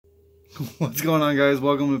What's going on, guys?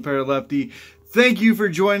 Welcome to Parrot Lefty. Thank you for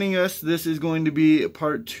joining us. This is going to be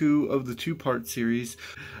part 2 of the 2-part series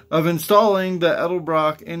of installing the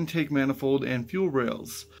Edelbrock intake manifold and fuel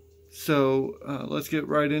rails. So let's get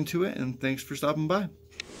right into it, and thanks for stopping by.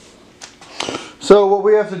 So what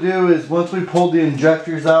we have to do is, once we pulled the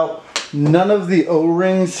injectors out, none of the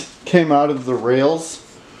O-rings came out of the rails,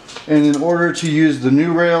 and in order to use the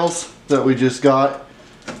new rails that we just got,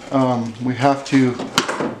 we have to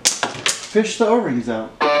fish the O-rings out.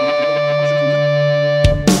 A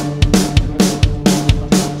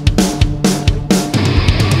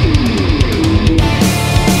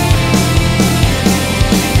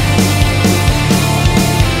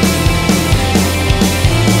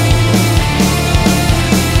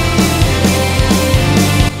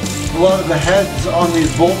lot of the heads on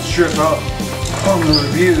these bolts strip out on the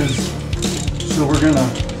reviews, so we're gonna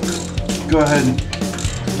go ahead and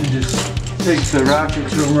just take the ratchet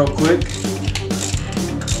to them real quick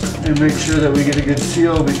and make sure that we get a good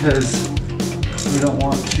seal, because we don't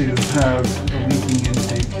want to have a leaking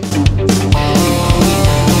intake.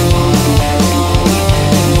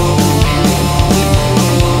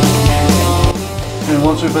 And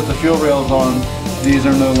once we put the fuel rails on, these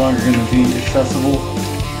are no longer going to be accessible.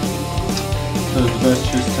 So it's best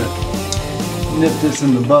just to nip this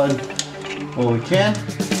in the bud while we can.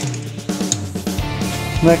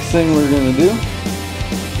 Next thing we're going to do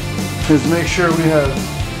is make sure we have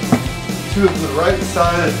 2 of the right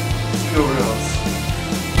side fuel rails.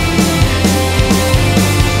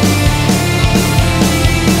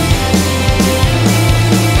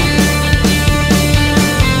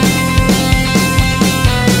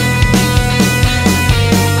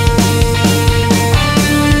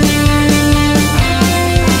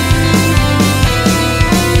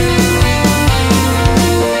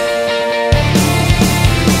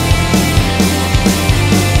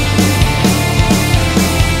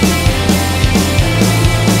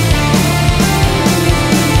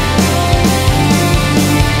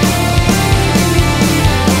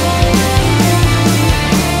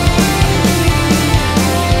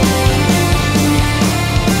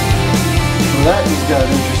 That just got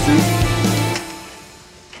interesting.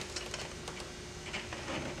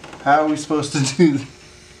 How are we supposed to do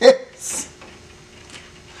this?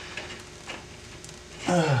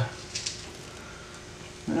 Well,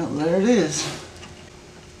 there it is.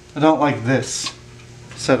 I don't like this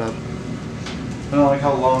setup. I don't like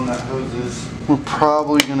how long that hose is. We're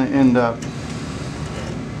probably going to end up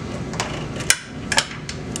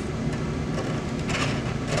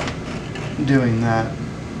doing that,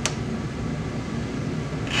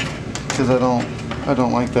 because I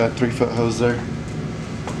don't like that 3-foot hose there.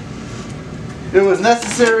 It was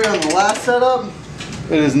necessary on the last setup.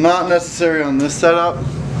 It is not necessary on this setup.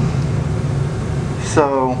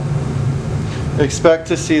 So expect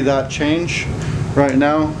to see that change. Right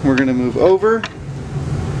now we're going to move over.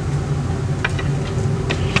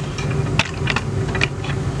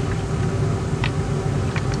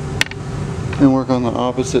 And work on the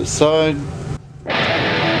opposite side.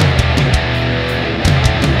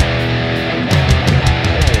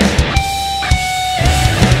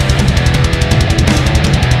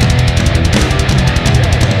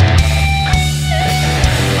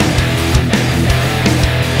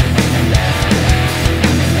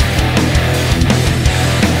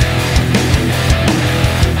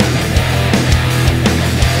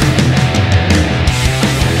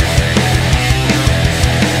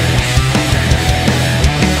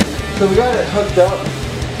 So we got it hooked up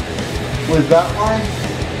with that line,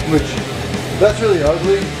 which that's really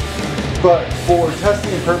ugly, but for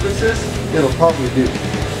testing purposes, it'll probably do,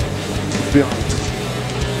 let's be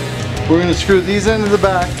honest. We're going to screw these into the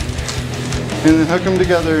back and then hook them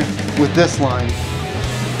together with this line,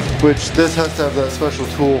 which this has to have that special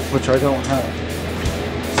tool, which I don't have.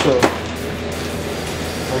 So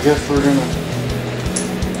I guess we're going to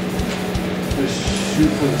just shoot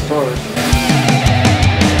for the stars.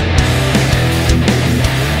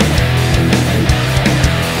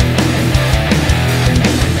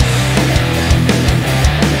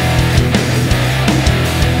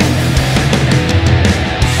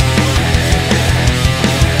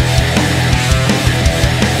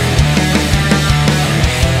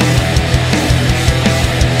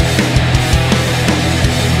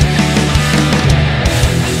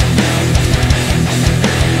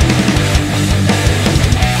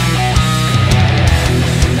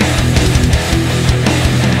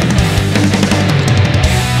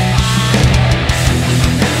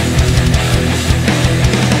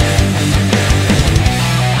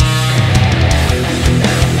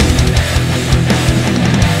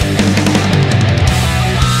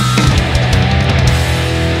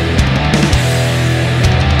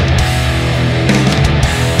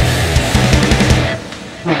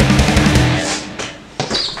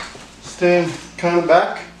 stand kind of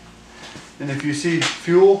back, and if you see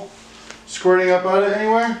fuel squirting up out of it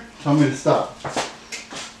anywhere, tell me to stop.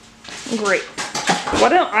 Great. Why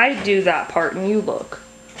don't I do that part and you look?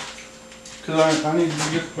 Because I need to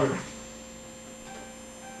do this part.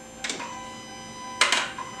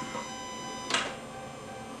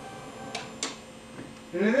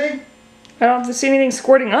 Anything? I don't have to see anything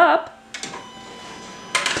squirting up.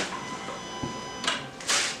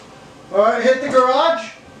 Alright, hit the garage.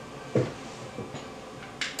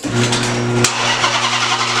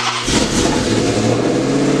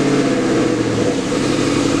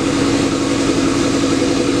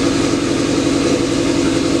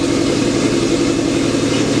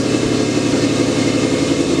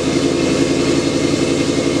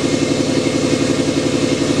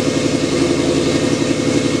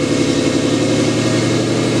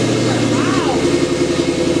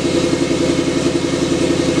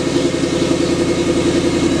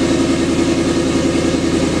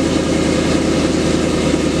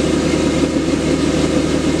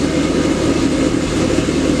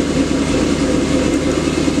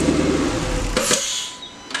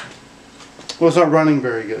 Well, it's not running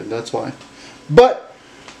very good, that's why. But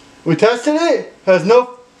we tested it, has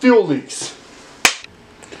no fuel leaks.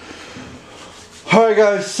 Alright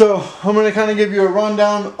guys, so I'm going to kind of give you a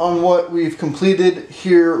rundown on what we've completed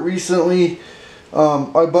here recently.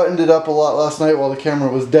 I buttoned it up a lot last night while the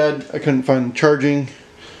camera was dead. I couldn't find the charging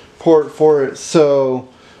port for it. So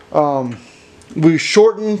we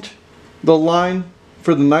shortened the line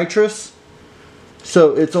for the nitrous.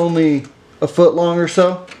 So it's only a foot long or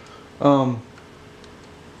so.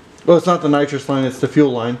 Well, it's not the nitrous line, it's the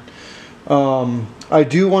fuel line. I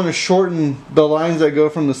do want to shorten the lines that go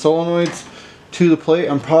from the solenoids to the plate.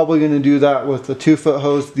 I'm probably going to do that with a 2-foot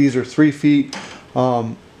hose. These are 3 feet.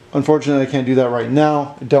 Unfortunately, I can't do that right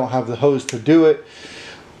now. I don't have the hose to do it.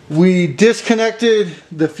 We disconnected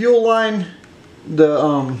the fuel line,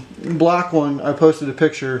 the black one. I posted a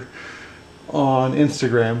picture on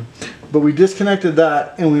Instagram. But we disconnected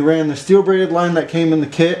that and we ran the steel braided line that came in the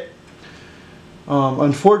kit.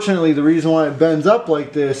 Unfortunately, the reason why it bends up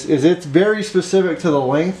like this is it's very specific to the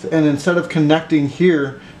length, and instead of connecting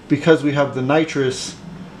here, because we have the nitrous,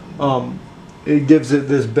 it gives it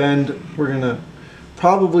this bend. We're gonna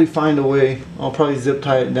probably find a way. I'll probably zip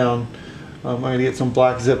tie it down. I'm gonna get some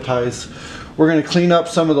black zip ties. We're gonna clean up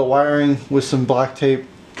some of the wiring with some black tape,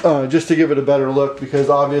 just to give it a better look, because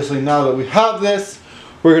obviously now that we have this,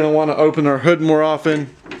 we're gonna want to open our hood more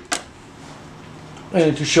often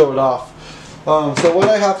and to show it off. So what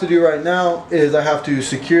I have to do right now is I have to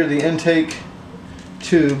secure the intake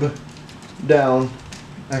tube down.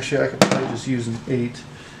 Actually, I could probably just use an 8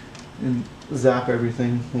 and zap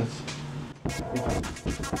everything with.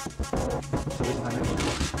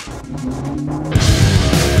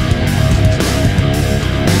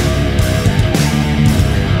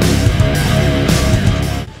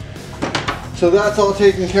 So that's all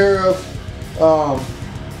taken care of.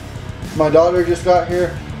 My daughter just got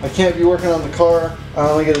here. I can't be working on the car. I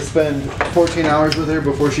only get to spend 14 hours with her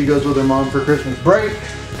before she goes with her mom for Christmas break.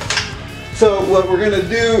 So what we're gonna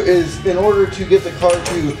do is, in order to get the car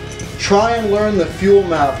to try and learn the fuel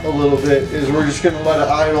map a little bit, is we're just gonna let it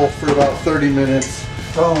idle for about 30 minutes.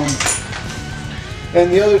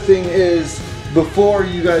 And the other thing is, before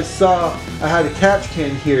you guys saw, I had a catch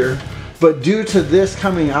can here, but due to this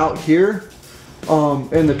coming out here,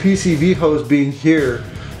 and the PCV hose being here,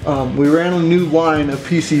 we ran a new line of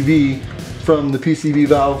PCV from the PCV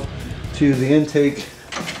valve to the intake,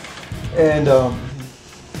 and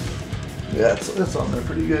yeah, it's on there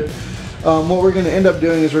pretty good. What we're going to end up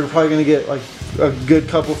doing is we're probably going to get like a good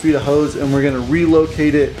couple feet of hose, and we're going to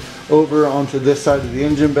relocate it over onto this side of the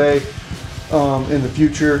engine bay in the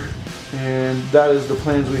future, and that is the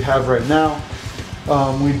plans we have right now.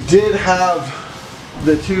 We did have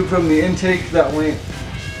the tube from the intake that went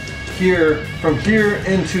here, from here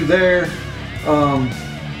into there.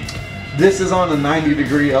 This is on a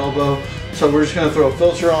 90-degree elbow, so we're just going to throw a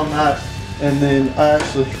filter on that, and then I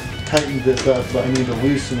actually tightened this up, but I need to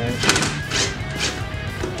loosen it.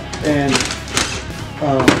 And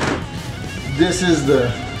this is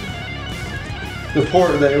the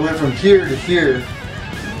port that it went from here to here,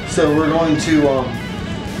 so we're going to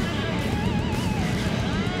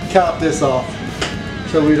cap this off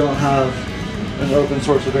so we don't have an open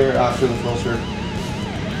source of air after the filter.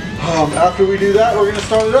 After we do that, we're going to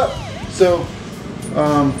start it up. So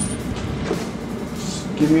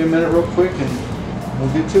just give me a minute real quick and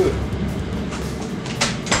we'll get to it.